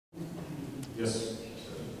Yes.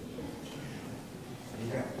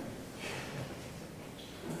 Yeah.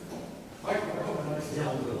 Mike,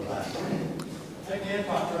 I can't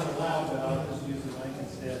talk rather loud, but I'll just use the mic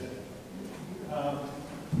instead.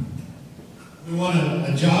 We want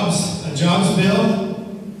a jobs bill.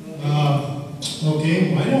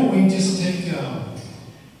 Okay, why don't we just take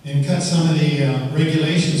and cut some of the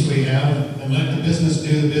regulations we have and let the business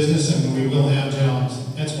do the business, and we will have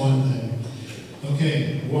jobs. That's one thing.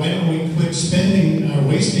 Okay, why don't we quit spending or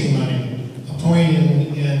wasting money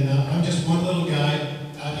appointing in I'm just one little guy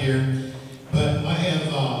out here, but I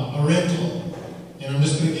have a rental, and I'm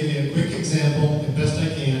just going to give you a quick example, the best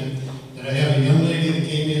I can, that I have a young lady that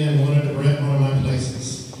came in and wanted to rent one of my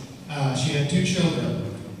places. She had 2 children.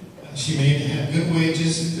 She had good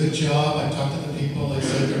wages, good job. I talked to the people. They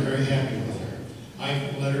said they're very happy with her.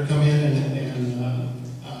 I let her come in and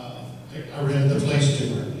I rented the place to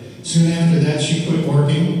her. Soon after that, she quit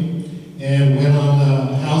working and went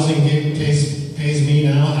on housing gig, pays me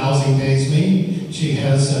now. Housing pays me. She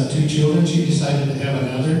has 2 children. She decided to have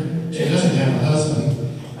another. She doesn't have a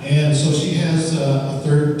husband. And so she has a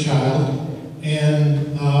 3rd child.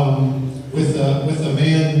 And with a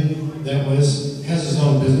man that has his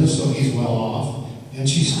own business, so he's well off, and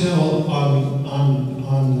she's still on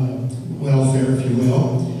welfare, if you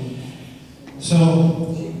will.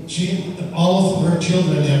 So all of her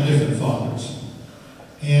children have different fathers,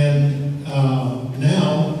 and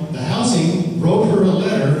now the housing wrote her a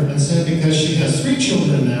letter and said because she has 3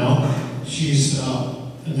 children now, she's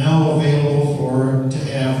now available to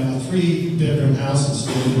have a 3-bedroom house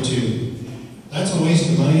instead of 2. That's a waste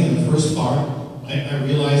of money in the first part. I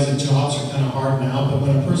realize that jobs are kind of hard now, but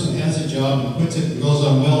when a person has a job and quits it and goes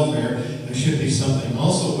on welfare, there should be something.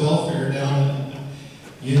 Also, welfare down,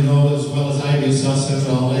 you know as well as I do, South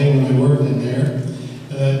Central LA when I worked in there,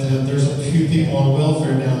 that there's a few people on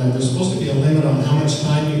welfare down there. There's supposed to be a limit on how much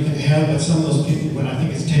time you can have, but some of those people, I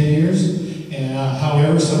think it's 10 years. And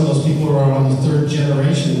however, some of those people are on the 3rd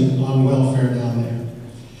generation on welfare down there.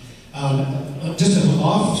 Just an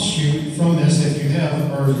offshoot from this, if you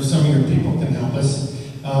have, or some of your people can help us,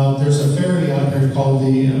 there's a ferry out here called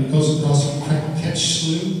the goes across Ketch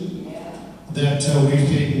Slough that we've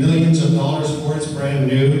paid millions of dollars for. It's brand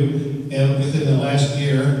new and within the last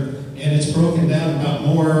year, and it's broken down about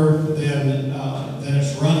more than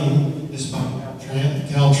it's running. It's about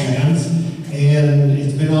Caltrans, and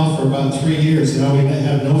it's been off for about 3 years now. We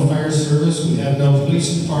have no fire service, we have no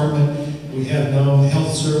police department. We have no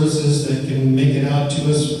health services that can make it out to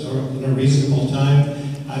us in a reasonable time.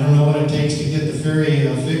 I don't know what it takes to get the ferry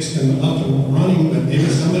fixed and up and running, but maybe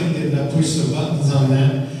somebody can push some buttons on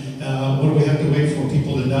that. What do we have to wait for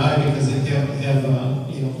people to die because they have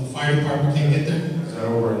the fire department can't get there? Is that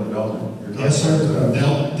over in Delta? Yes, sir.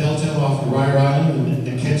 Delta off of Rye Island and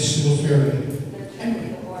the Ketch Slough ferry.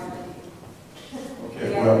 Okay,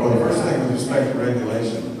 well, the first thing with respect to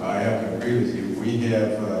regulation, I have to agree with you. We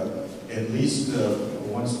have at least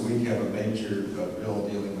once a week have a major bill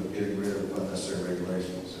dealing with getting rid of unnecessary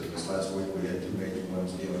regulations. So this last week we had 2 major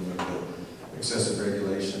ones dealing with the excessive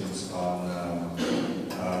regulations on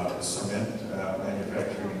cement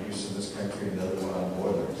manufacturing and use in this country, and the other one on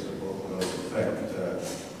boilers. So both of those affect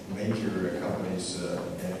major companies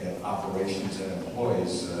and operations and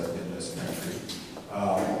employees in this country.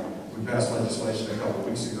 We passed legislation a couple of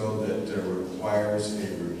weeks ago that requires a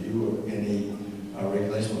review of any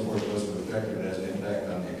regulation before it goes into effect. It has an impact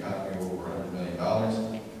on the economy of over $100 million.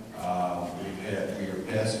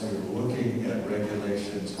 We're looking at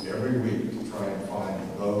regulations every week to try and find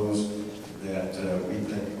those that we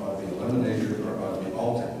think ought to be eliminated or ought to be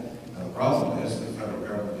altered. Now, the problem is the federal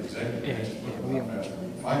government executive agency how fast we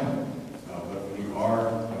can find them. But we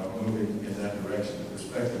are moving in that direction. With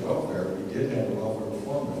respect to welfare, we did have a welfare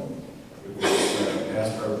reform bill. It was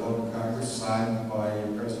passed by a vote in Congress, signed by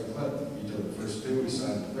President Clinton. The first 2, we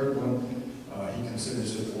signed the 3rd one. He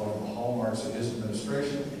considers it one of the hallmarks of his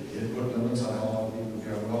administration. It did put limits on how long people can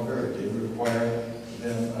have welfare. It did require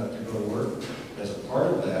them to go to work. As a part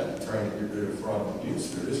of that, trying to get rid of fraud and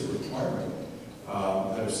abuse, there is a requirement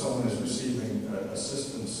that if someone is receiving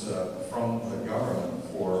assistance from the government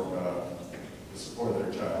for the support of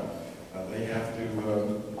their child, they have to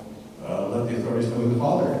let the authorities know who the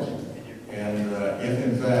father is. And if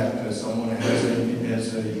in fact someone has a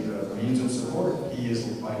means of support, he is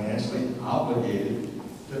financially obligated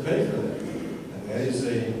to pay for that. And that is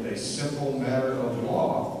a simple matter of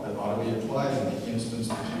law that ought to be applied in the instance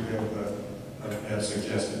that you have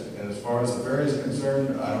suggested. And as far as the ferry is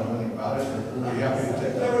concerned, I don't know anything about it, but we'll be happy to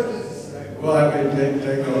take that. We'll happy to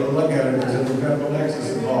take a look at it because the federal nexus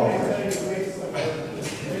involved.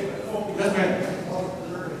 Yes, ma'am.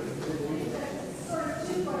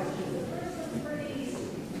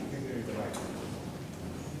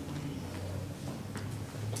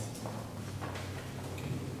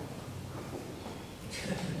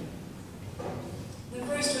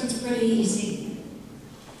 is pretty easy.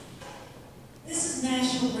 This is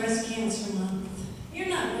National Breast Cancer Month. You're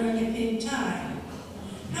not wearing a pink tie.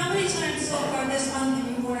 How many times so far this month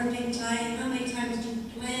have you worn a pink tie, and how many times do you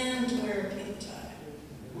plan to wear a pink tie?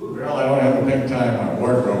 Well, I don't have a pink tie in my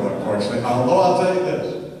wardrobe, unfortunately. Although I'll tell you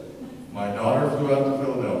this, my daughter flew out to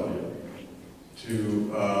Philadelphia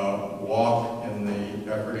to walk in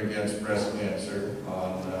the effort against breast cancer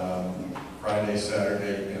on Friday,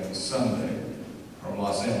 Saturday, and Sunday from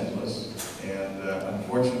Los Angeles, and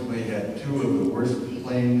unfortunately had two of the worst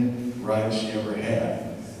plane rides she ever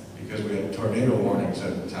had because we had tornado warnings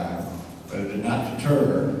at the time, but it did not deter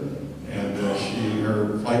her, and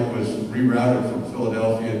her flight was rerouted from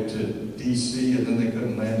Philadelphia to D.C., and then they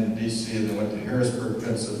couldn't land in D.C., and they went to Harrisburg,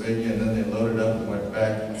 Pennsylvania, and then they loaded up and went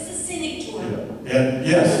back. It's a scenic tour. Yeah. And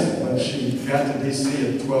yes, when she got to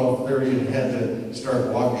D.C. at 12:30 and had to start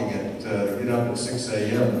walking get up at 6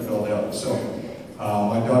 a.m. in Philadelphia. So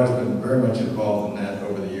my daughter's been very much involved in that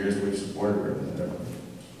over the years. We've supported her in that.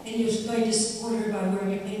 And you're going to support her by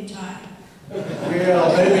wearing a pink tie. Well,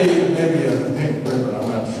 maybe a pink ribbon. I'm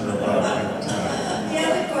not sure about a pink tie. The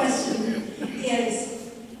other question is,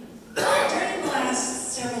 during the last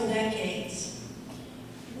several decades,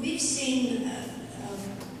 we've seen a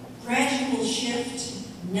gradual shift,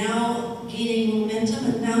 now gaining momentum,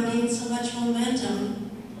 and now gained so much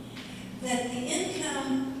momentum that the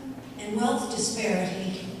income and wealth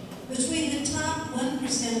disparity between the top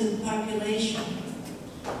 1% of the population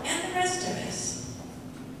and the rest of us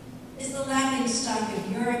is the laughing stock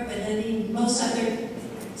of Europe and most other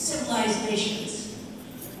civilized nations.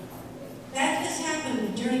 That has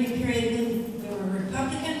happened during a period when there were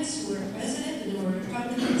Republicans who were president, and there were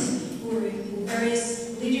Republicans who were in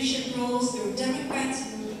various leadership roles, there were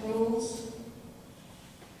Democrats in those roles.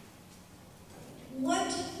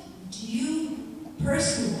 What do you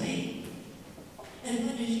personally, and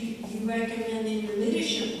what do you recommend in your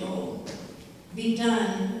leadership role, be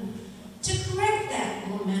done to correct that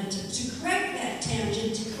momentum, to correct that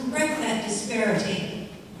tangent, to correct that disparity?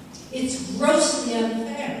 It's grossly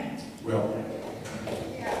unfair. Well,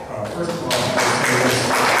 first of all, I would say this.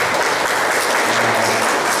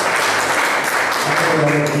 I don't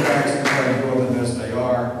know the facts and try to go the best they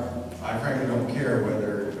are. I frankly don't care whether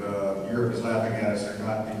Europe is laughing at us or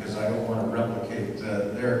not, because I don't want to replicate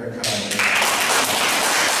their economy.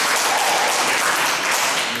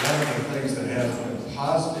 One of the things that has been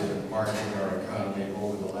positive in marketing our economy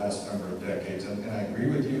over the last number of decades, and I agree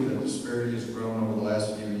with you that disparity has grown over the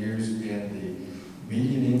last few years, and the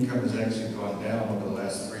median income has actually gone down over the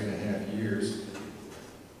last 3.5 years,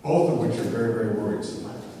 both of which are very, very worrisome.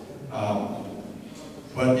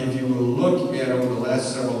 But if you will look at over the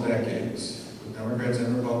last several decades, with Democrats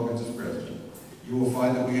and Republicans as president, you will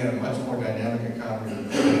find that we had a much more dynamic economy than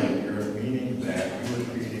we had in Europe, meaning that we were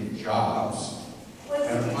creating jobs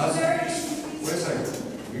at a much, wait a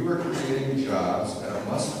second, we were creating jobs at a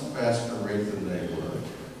much faster rate than they were,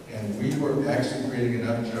 and we were actually creating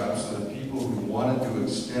enough jobs so that people who wanted to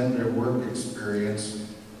extend their work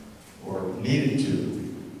experience or needed to,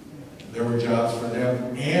 there were jobs for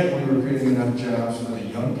them, and we were creating enough jobs for the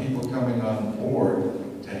young people coming on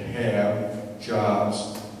board to have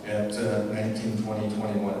jobs at 19, 20,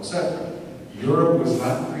 21, etc. Europe was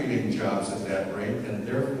not creating jobs at that rate, and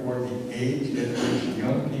therefore the age at which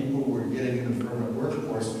young people were getting in the permanent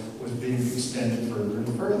workforce was being extended further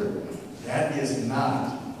and further. That is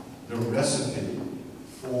not the recipe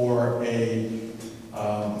for an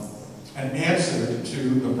answer to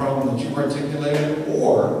the problem that you articulated,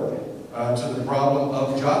 or to the problem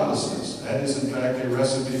of joblessness. That is, in fact, a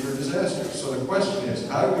recipe for disaster. So the question is,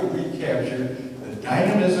 how do we recapture the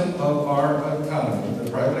dynamism of our economy,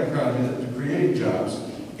 the private economy that is creating jobs,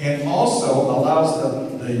 and also allows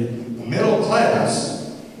the middle class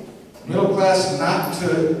not to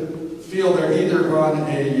feel they're either on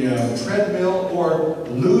a treadmill or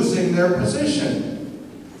losing their position.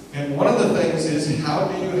 And one of the things is, how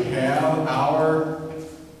do you have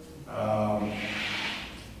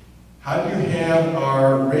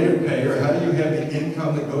our rate of pay, or how do you have the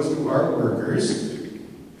income that goes to our workers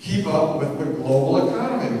keep up with the global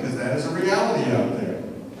economy? Because that is a reality out there.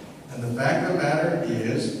 And the fact of the matter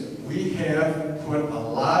is, we have put a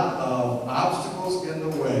lot of obstacles in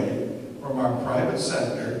the way from our private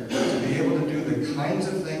sector to be able to do the kinds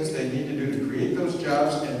of things they need to do to create those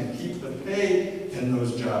jobs and to keep the pay in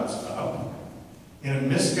those jobs up, in a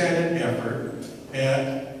misguided effort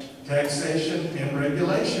at taxation and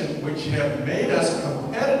regulation, which have made us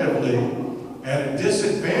competitively at a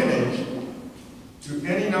disadvantage to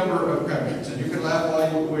any number of countries. And you can laugh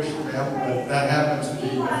all you wish, but that happens to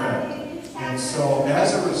be the fact. And so,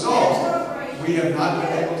 as a result, we have not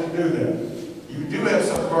been able to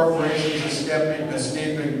corporations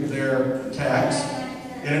escaping their tax,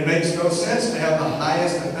 and it makes no sense to have the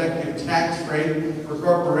highest effective tax rate for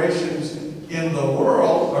corporations in the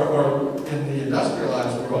world, or in the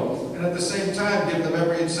industrialized world, and at the same time give them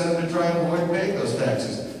every incentive to try and avoid paying those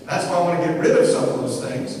taxes. That's why I want to get rid of some of those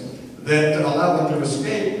things that allow them to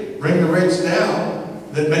escape, bring the rates down,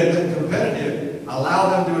 that make them competitive, allow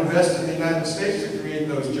them to invest in the United States to create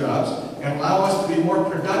those jobs, and allow us to be more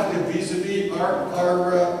productive vis-a-vis our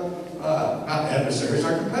not adversaries,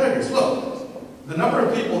 our competitors. Look, the number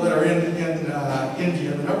of people that are in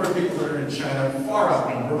India, the number of people that are in China far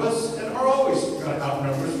outnumber us, and are always going to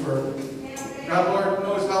outnumber us for God Lord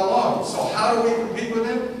knows how long. So how do we compete with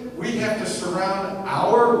them? We have to surround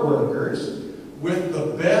our workers with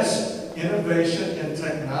the best innovation and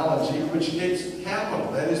technology, which takes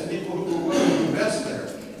capital. That is, people who are willing to invest there.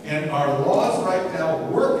 And our laws right now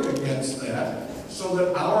work against that, so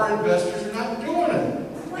that our investors are not doing it.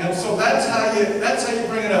 And so that's how you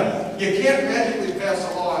bring it up. You can't magically pass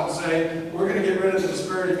a law and say, we're going to get rid of the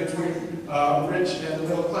disparity between rich and the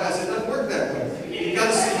middle class. It doesn't work that way. You've got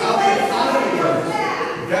to see how the economy works.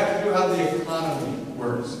 You have to do how the economy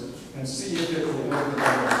works and see if it will work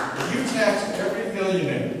that way. If you tax every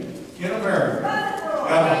millionaire in America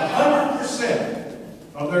at 100%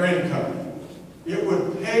 of their income, it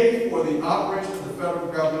would pay for the operation of the federal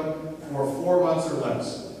government for 4 months or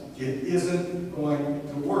less. It isn't going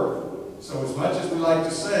to work. So as much as we like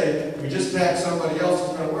to say, we just tax somebody else,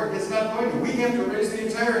 it's going to work, it's not going to. We have to raise the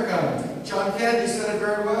entire economy. John Kennedy said it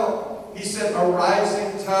very well. He said, a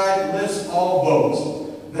rising tide lifts all boats.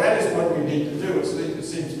 That is what we need to do, it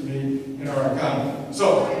seems to me, in our economy.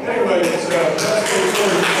 So, anyway, it's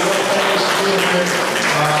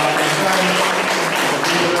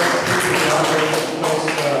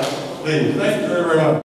thank you very much.